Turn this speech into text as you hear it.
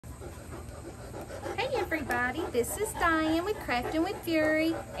everybody, this is Diane with Crafting with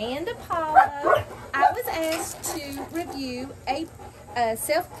Fury and Apollo. I was asked to review a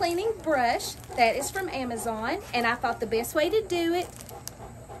self-cleaning brush that is from Amazon, and I thought the best way to do it,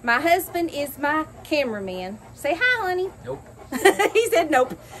 my husband is my cameraman. Say hi, honey. Nope. He said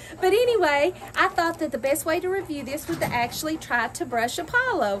nope. But anyway, I thought that the best way to review this was to actually try to brush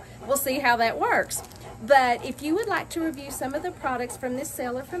Apollo. We'll see how that works. But if you would like to review some of the products from this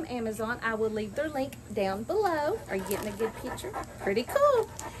seller from Amazon, I will leave their link down below. Are you getting a good picture? Pretty cool.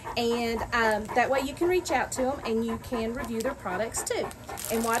 And that way you can reach out to them and you can review their products too.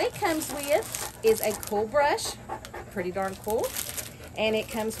 And what it comes with is a cool brush, pretty darn cool. And it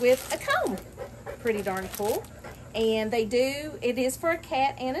comes with a comb, pretty darn cool. And it is for a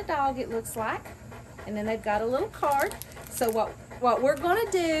cat and a dog, it looks like. And then they've got a little card. So what we're going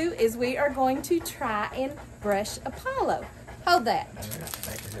to do is we are going to try and brush Apollo. Hold that.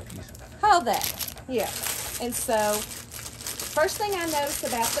 Hold that. Yeah. And so, first thing I noticed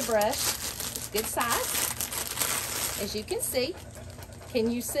about the brush, it's good size, as you can see.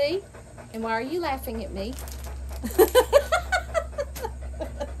 Can you see? And why are you laughing at me?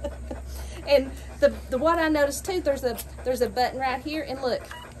 And what I noticed too, there's a button right here, and look.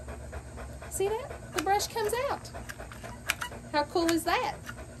 See that? The brush comes out. How cool is that?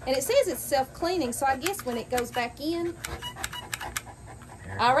 And it says it's self-cleaning, so I guess when it goes back in.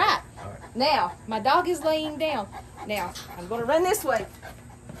 All right. Now, my dog is laying down. Now, I'm going to run this way.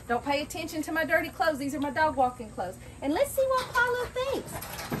 Don't pay attention to my dirty clothes. These are my dog walking clothes. And let's see what Apollo thinks.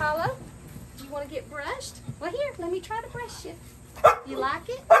 Apollo, you want to get brushed? Well, here, let me try to brush you. You like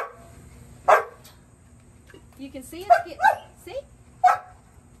it? You can see it's getting, see?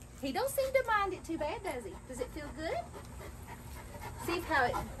 He don't seem to mind it too bad, does he? Does it feel good? See how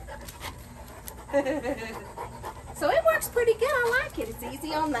it... So it works pretty good. I like it. It's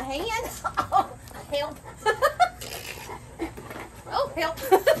easy on the hand. Oh, help. Oh, help.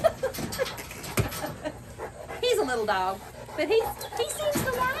 He's a little dog, but he seems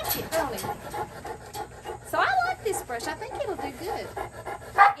to like it, don't he? So I like this brush. I think it'll do good.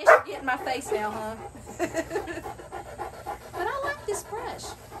 I guess you're getting my face now, huh? But I like this brush.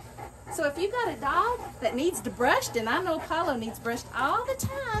 So if you got a dog that needs to brush, and I know Apollo needs brushed all the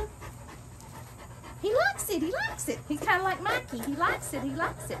time, he likes it, he likes it. He's kind of like Mikey, he likes it, he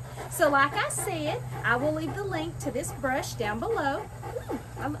likes it. So like I said, I will leave the link to this brush down below. Ooh,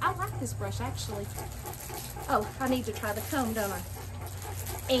 I like this brush actually. Oh, I need to try the comb, don't I?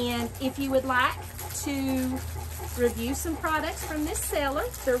 And if you would like to review some products from this seller,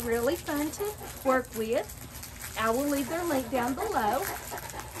 they're really fun to work with. I will leave their link down below.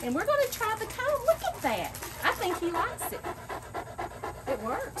 And we're going to try the comb. Look at that. I think he likes it. It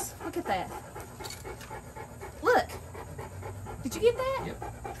works. Look at that. Look. Did you get that? Yep.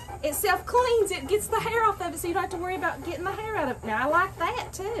 It self-cleans. It gets the hair off of it so you don't have to worry about getting the hair out of it. Now, I like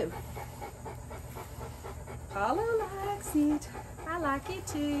that too. Apollo likes it. I like it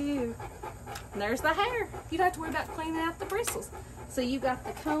too. And there's the hair. You don't have to worry about cleaning out the bristles. So you got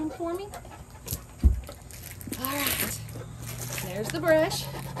the comb for me? All right. There's the brush.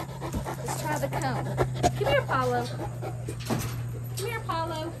 Let's try the comb. Come here, Apollo. Come here,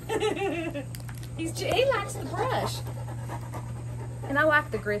 Apollo. He likes the brush. And I like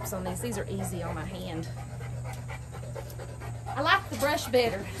the grips on these. These are easy on my hand. I like the brush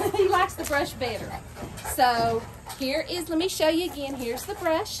better. He likes the brush better. So here is, let me show you again. Here's the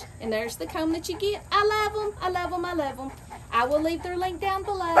brush, and there's the comb that you get. I love them. I love them. I love them. I will leave their link down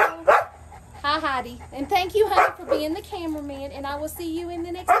below. Hi, Heidi. And thank you, honey, for being the cameraman. And I will see you in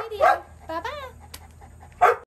the next video. Bye-bye.